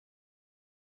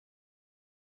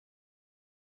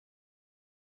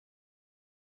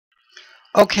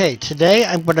Okay, today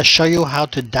I'm going to show you how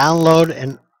to download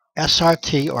an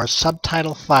SRT or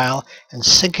subtitle file and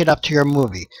sync it up to your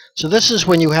movie. So this is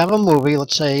when you have a movie,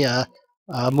 let's say a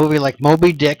movie like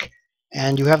Moby Dick,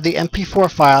 and you have the MP4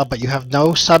 file but you have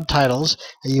no subtitles,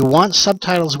 and you want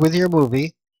subtitles with your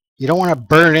movie. You don't want to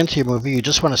burn it into your movie, you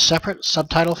just want a separate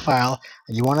subtitle file,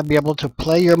 and you want to be able to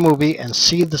play your movie and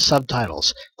see the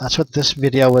subtitles. That's what this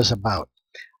video is about.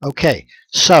 Okay,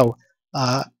 so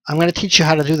I'm going to teach you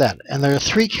how to do that. And there are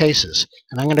three cases,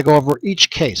 and I'm going to go over each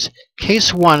case.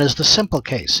 Case one is the simple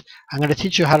case. I'm going to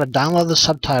teach you how to download the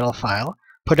subtitle file,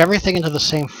 put everything into the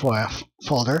same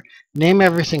folder, name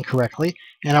everything correctly,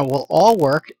 and it will all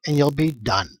work and you'll be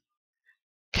done.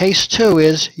 Case two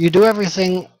is you do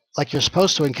everything like you're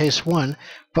supposed to in case one,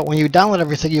 but when you download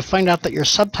everything, you find out that your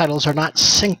subtitles are not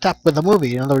synced up with the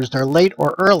movie. In other words, they're late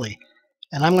or early.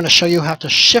 And I'm going to show you how to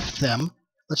shift them.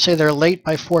 Let's say they're late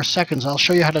by 4 seconds. I'll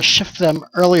show you how to shift them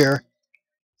earlier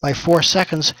by 4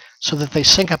 seconds so that they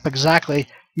sync up exactly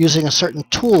using a certain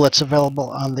tool that's available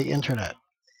on the internet.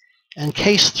 And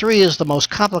case three is the most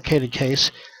complicated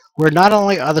case, where not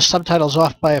only are the subtitles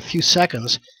off by a few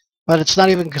seconds, but it's not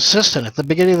even consistent. At the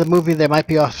beginning of the movie they might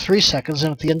be off 3 seconds,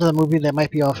 and at the end of the movie they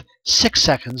might be off 6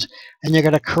 seconds, and you're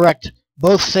going to correct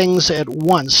both things at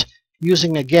once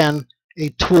using, again, a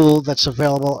tool that's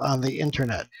available on the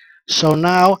internet. So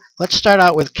now let's start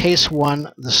out with case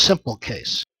one, the simple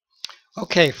case.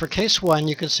 Okay, for case one,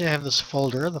 you can see I have this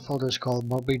folder. The folder is called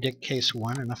Moby Dick Case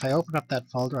 1, and if I open up that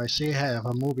folder, I see I have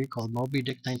a movie called Moby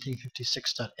Dick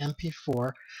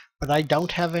 1956.mp4, but I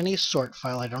don't have any sort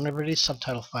file. I don't have any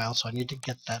subtitle file, so I need to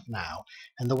get that now.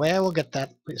 And the way I will get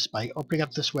that is by opening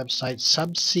up this website,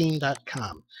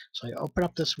 subscene.com. So I open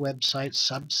up this website,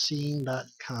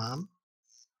 subscene.com,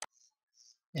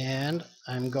 and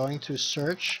I'm going to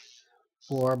search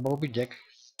for Moby Dick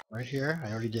right here.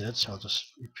 I already did it, so I'll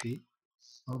just repeat.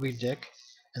 Moby Dick,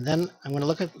 and then I'm going to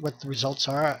look at what the results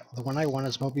are. The one I want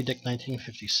is Moby Dick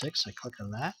 1956. I click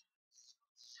on that,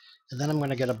 and then I'm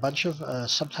going to get a bunch of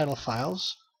subtitle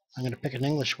files. I'm going to pick an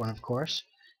English one, of course,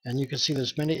 and you can see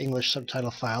there's many English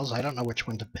subtitle files. I don't know which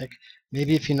one to pick.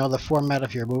 Maybe if you know the format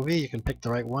of your movie, you can pick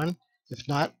the right one. If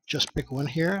not, just pick one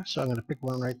here. So I'm going to pick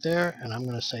one right there, and I'm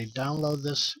going to say download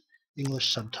this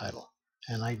English subtitle,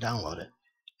 and I download it,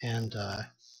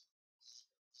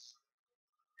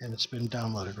 and it's been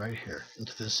downloaded right here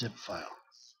into this zip file.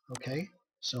 Okay,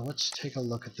 so let's take a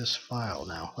look at this file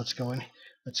now. Let's go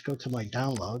to my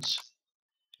downloads,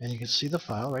 and you can see the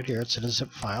file right here. It's in a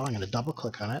zip file. I'm going to double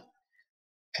click on it,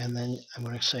 and then I'm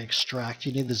going to say extract.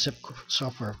 You need the zip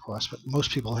software, of course, but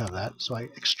most people have that. So I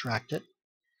extract it,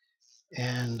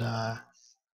 and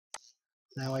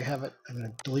now I have it. I'm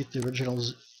going to delete the original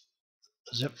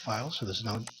zip file so there's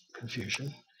no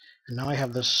confusion. And now I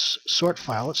have this sort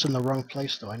file. It's in the wrong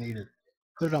place though. I need to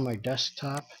put it on my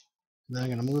desktop, and then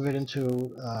I'm going to move it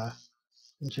into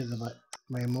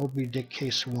my Moby Dick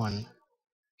Case 1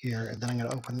 here, and then I'm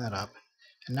going to open that up.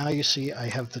 And now you see I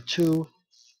have the two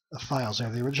files. I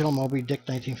have the original Moby Dick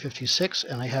 1956,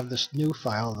 and I have this new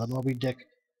file, the Moby Dick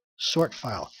sort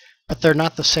file. But they're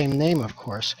not the same name, of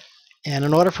course. And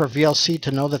in order for VLC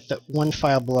to know that the one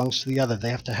file belongs to the other, they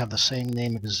have to have the same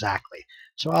name exactly.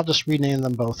 So I'll just rename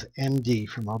them both MD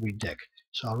for Moby Dick.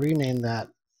 So I'll rename that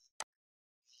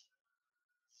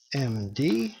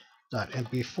MD.mp4,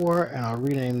 and I'll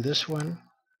rename this one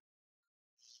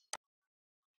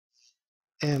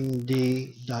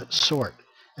md.sort.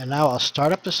 And now I'll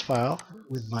start up this file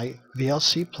with my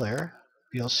VLC player.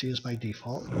 VLC is my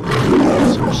default.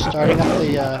 So we're starting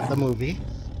up the movie,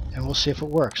 and we'll see if it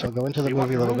works. I'll go into the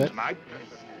movie a little bit.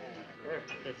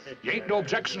 You ain't no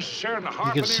objections to sharing the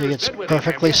You can see it's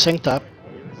perfectly synced up.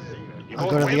 I'll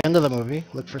go to the end of the movie,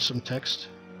 look for some text.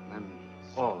 And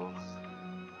all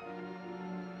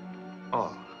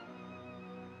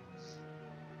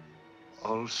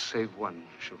save one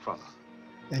shall follow.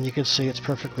 And you can see it's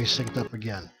perfectly synced up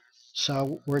again.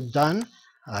 So we're done.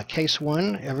 Case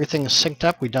one, everything is synced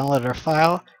up. We downloaded our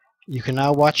file. You can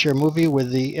now watch your movie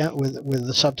with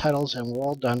the subtitles, and we're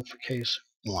all done for case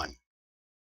one.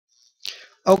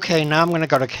 Okay, now I'm going to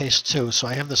go to case two. So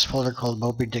I have this folder called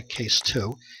Moby Dick Case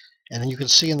 2, and then you can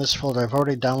see in this folder I've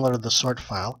already downloaded the sort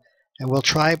file, and we'll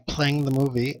try playing the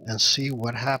movie and see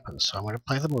what happens. So I'm going to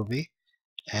play the movie,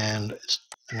 and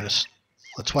let's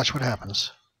watch what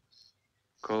happens.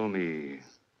 Call me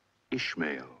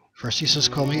Ishmael. First he says,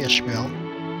 call me Ishmael.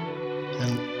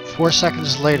 And 4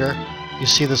 seconds later, you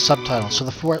see the subtitle. So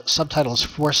the subtitle is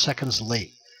 4 seconds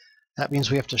late. That means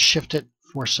we have to shift it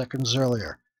 4 seconds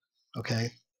earlier.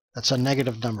 Okay? That's a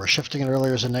negative number. Shifting it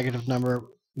earlier is a negative number.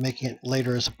 Making it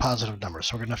later is a positive number.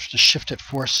 So we're going to have to shift it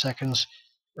 4 seconds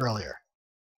earlier.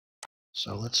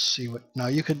 So let's see what, now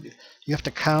you have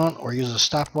to count or use a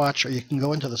stopwatch, or you can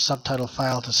go into the subtitle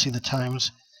file to see the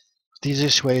times. The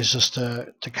easiest way is just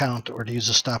to count or to use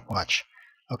a stopwatch.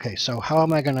 Okay, so how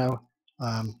am I going to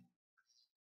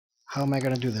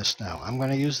do this now? I'm going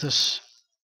to use this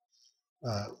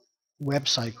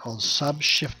website called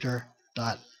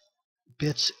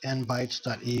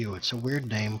subshifter.bitsandbytes.eu. It's a weird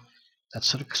name.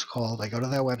 That's what it's called. I go to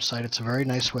that website. It's a very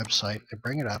nice website. I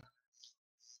bring it up,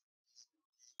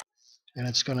 and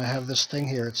it's going to have this thing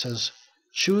here. It says,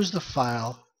 choose the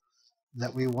file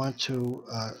that we want to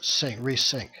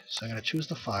resync. So I'm going to choose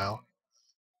the file,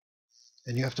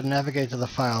 and you have to navigate to the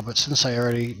file, but since I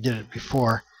already did it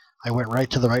before, I went right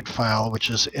to the right file, which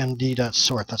is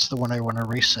md.sort. That's the one I want to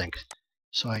resync.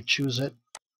 So I choose it,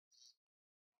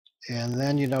 and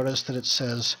then you notice that it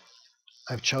says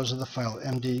I've chosen the file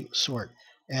md.sort,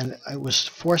 and it was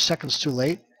 4 seconds too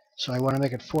late, so I want to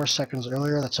make it 4 seconds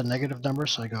earlier. That's a negative number,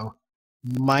 so I go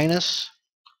minus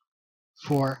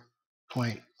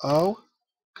 4.0,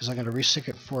 because I'm going to resync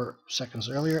it 4 seconds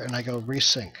earlier, and I go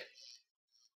resync.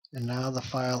 And now the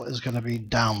file is going to be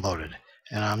downloaded,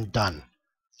 and I'm done.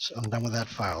 So I'm done with that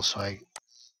file. So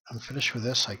I'm finished with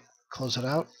this. I close it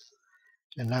out,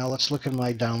 and now let's look in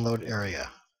my download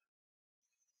area.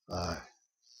 Let's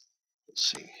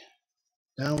see.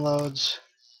 Downloads.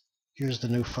 Here's the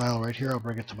new file right here. I'll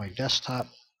bring it to my desktop.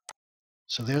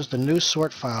 So there's the new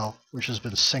sort file, which has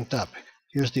been synced up.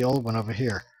 Here's the old one over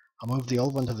here. I'll move the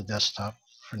old one to the desktop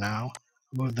for now.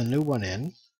 I'll move the new one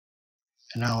in,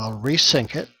 and now I'll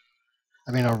resync it.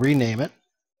 I'll rename it.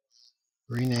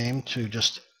 Rename to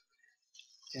just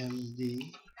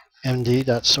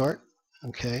md.sort.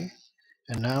 Okay.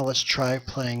 And now let's try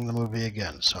playing the movie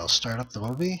again. So I'll start up the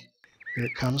movie. Here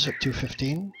it comes at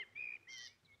 2:15.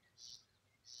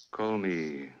 Call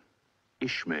me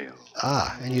Ishmael.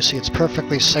 Ah, and you see it's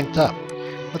perfectly synced up.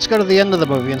 Let's go to the end of the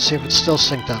movie and see if it's still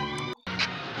synced up.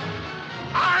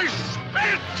 I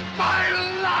spent my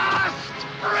last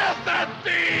breath at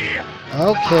thee!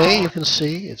 Okay, you can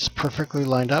see it's perfectly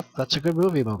lined up. That's a good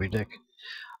movie, Moby Dick.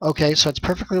 Okay, so it's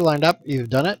perfectly lined up. You've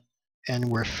done it, and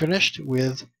we're finished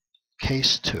with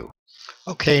case 2.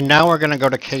 Okay, now we're going to go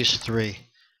to case 3,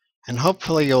 and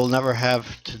hopefully you'll never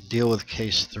have to deal with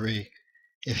case 3.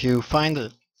 If you find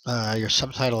that your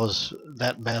subtitle is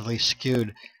that badly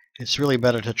skewed, it's really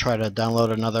better to try to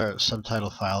download another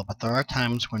subtitle file. But there are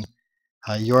times when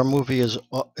your movie is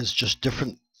just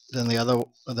different than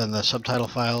the subtitle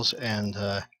files, and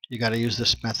you got to use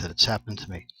this method. It's happened to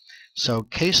me. So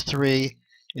case 3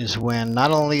 is when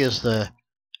not only is the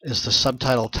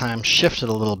subtitle time shifted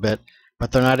a little bit,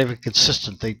 but they're not even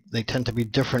consistent. They tend to be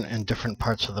different in different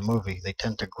parts of the movie. They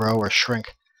tend to grow or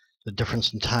shrink, the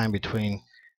difference in time between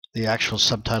the actual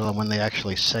subtitle and when they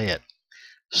actually say it.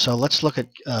 So let's look at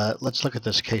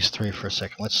this case 3 for a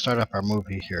second. Let's start up our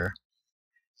movie here,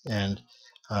 and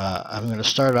I'm going to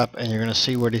start up, and you're going to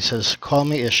see where he says "Call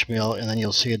me Ishmael," and then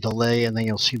you'll see a delay, and then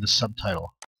you'll see the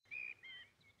subtitle.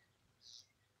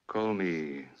 Call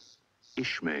me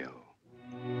Ishmael.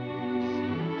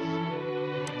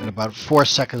 And about 4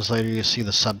 seconds later, you see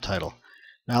the subtitle.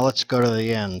 Now let's go to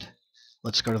the end.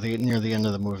 Let's go to near the end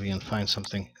of the movie and find some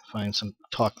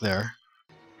talk there.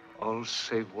 All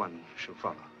save one shall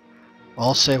follow.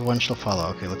 All save one shall follow.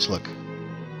 Okay, let's look.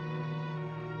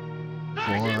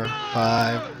 4,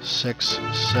 5, 6,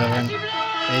 7, 8,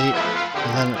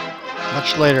 and then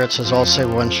much later it says all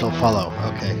save one shall follow.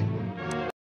 Okay.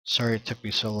 Sorry it took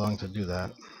me so long to do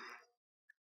that.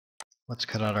 Let's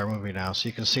cut out our movie now. So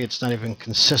you can see it's not even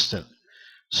consistent.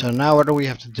 So now what do we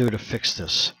have to do to fix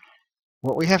this?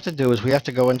 What we have to do is we have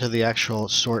to go into the actual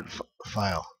sort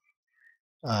file.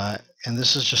 And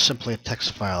this is just simply a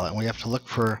text file, and we have to look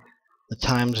for the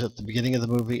times at the beginning of the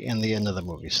movie and the end of the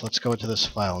movie. So let's go into this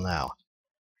file now.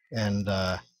 And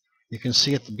you can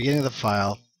see at the beginning of the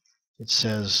file it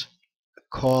says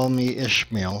 "Call me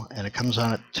Ishmael," and it comes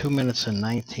on at 2 minutes and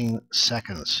 19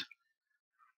 seconds,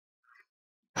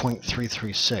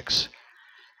 0.336.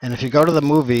 And if you go to the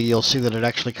movie, you'll see that it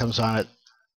actually comes on at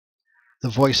the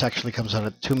voice actually comes on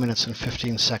at 2 minutes and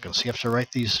 15 seconds. So you have to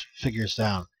write these figures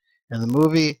down. In the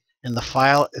movie, in the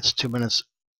file, it's 2 minutes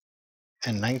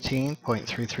and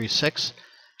 19.336.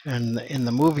 And in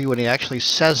the movie, when he actually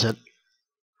says it,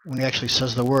 when he actually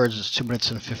says the words, it's 2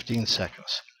 minutes and 15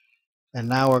 seconds. And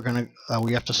now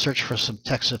we have to search for some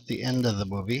text at the end of the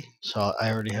movie. So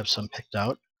I already have some picked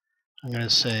out. I'm going to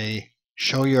say,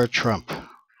 "Show your Trump."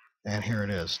 And here it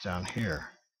is, down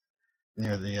here,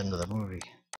 near the end of the movie.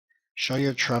 Show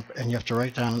your Trump, and you have to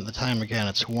write down the time again.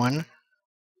 It's 1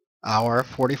 hour,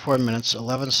 44 minutes,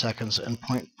 11 seconds, and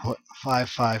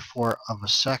 0.554 of a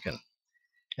second.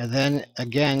 And then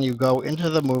again, you go into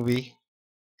the movie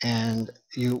and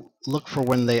you look for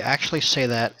when they actually say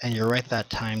that, and you write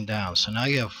that time down. So now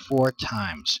you have 4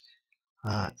 times.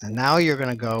 And now you're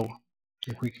going to go,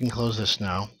 if we can close this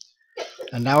now,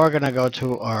 and now we're going to go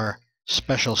to our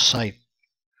special site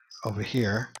over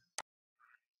here,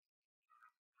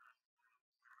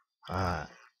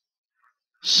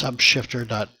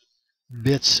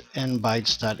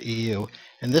 subshifter.bitsandbytes.eu,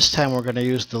 and this time we're going to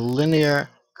use the linear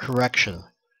correction.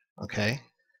 Okay,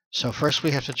 so first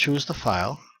we have to choose the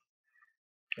file,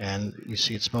 and you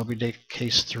see it's Moby Dick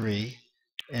case 3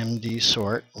 MD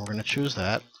sort. We're going to choose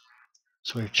that.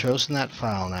 So we've chosen that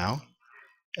file now,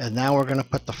 and now we're going to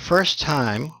put the first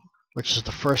time, which is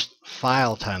the first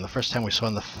file time, the first time we saw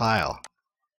in the file,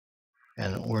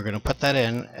 and we're going to put that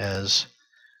in as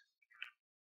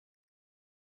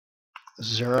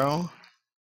 0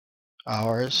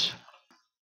 hours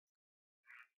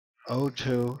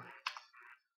 02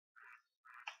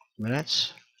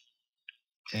 minutes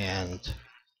and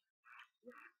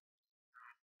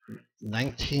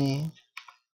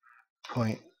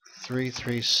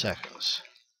 19.33 seconds.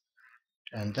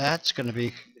 And that's going to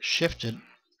be shifted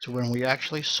to when we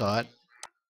actually saw it,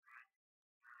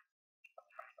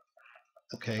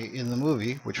 okay, in the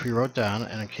movie, which we wrote down,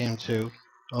 and it came to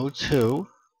 02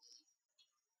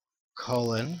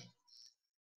 colon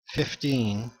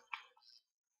 15.000.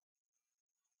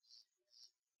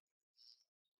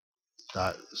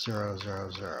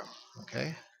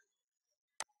 Okay,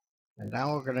 and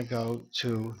now we're going to go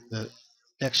to the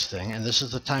next thing, and this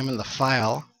is the time in the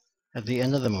file at the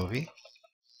end of the movie,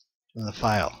 in the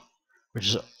file, which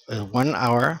is 1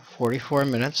 hour 44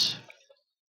 minutes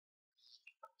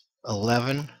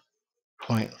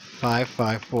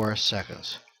 11.554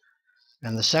 seconds.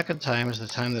 And the second time is the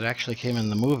time that actually came in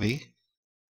the movie,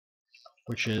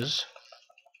 which is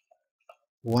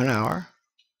 1 hour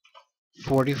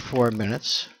 44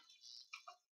 minutes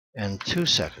and 2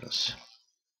 seconds.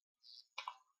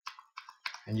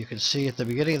 And you can see at the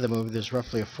beginning of the movie there's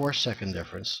roughly a 4-second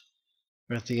difference,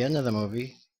 but at the end of the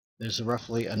movie there's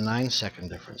roughly a 9-second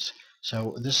difference.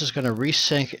 So this is going to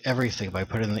resync everything by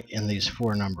putting in these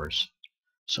 4 numbers.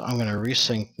 So I'm going to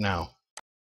resync now.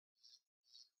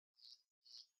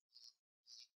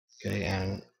 Okay,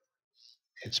 and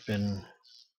it's been,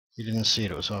 you didn't see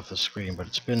it, it was off the screen, but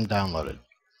it's been downloaded.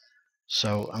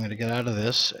 So I'm going to get out of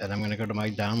this, and I'm going to go to my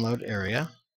download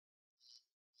area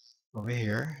over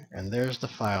here, and there's the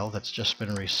file that's just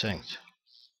been resynced.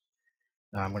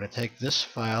 Now I'm going to take this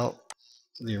file,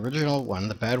 the original one,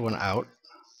 the bad one, out.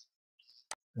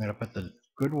 I'm going to put the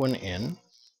good one in.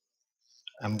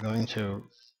 I'm going to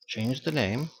change the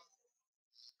name.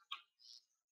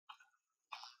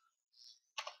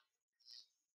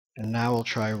 And now we'll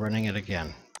try running it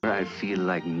again. I feel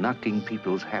like knocking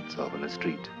people's hats off in the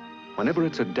street. Whenever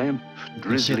it's a damp,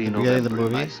 drizzly at the beginning of the November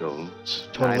in my movie, soul, it's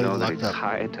I totally know that locked it's up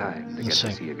high time to in get to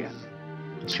sync. see again.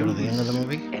 Let's go to the end of the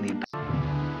movie. Any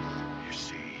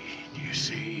You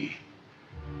see?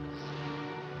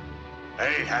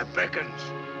 Ahab beckons.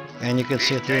 And you can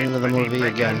see at the end of the When he movie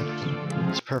again, beckons.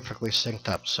 it's perfectly synced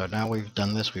up. So now we've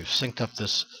done this, we've synced up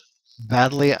this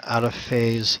badly out of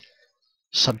phase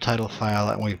subtitle file,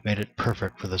 and we've made it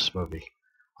perfect for this movie.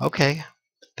 Okay,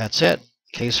 that's it.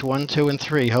 Case 1, 2, and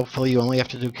 3. Hopefully you only have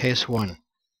to do case 1.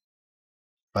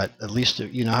 But at least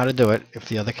you know how to do it if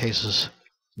the other cases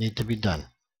need to be done.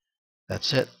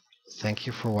 That's it. Thank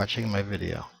you for watching my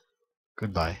video.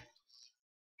 Goodbye.